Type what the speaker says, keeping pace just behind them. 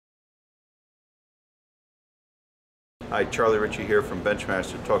Hi, Charlie Ritchie here from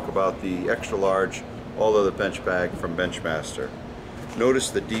Benchmaster to talk about the extra large all-leather bench bag from Benchmaster. Notice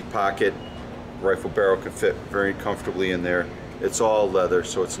the deep pocket. Rifle barrel can fit very comfortably in there. It's all leather,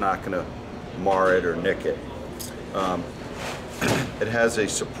 so it's not going to mar it or nick it. It has a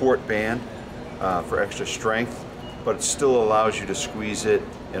support band for extra strength, but it still allows you to squeeze it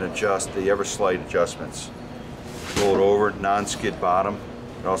and adjust the ever slight adjustments. Roll it over, non-skid bottom.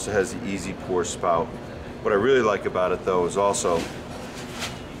 It also has the easy pour spout. What I really like about it though is also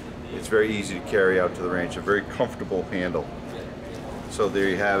it's very easy to carry out to the range, a very comfortable handle. So there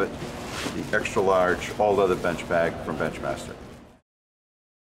you have it, the extra large all leather bench bag from Benchmaster.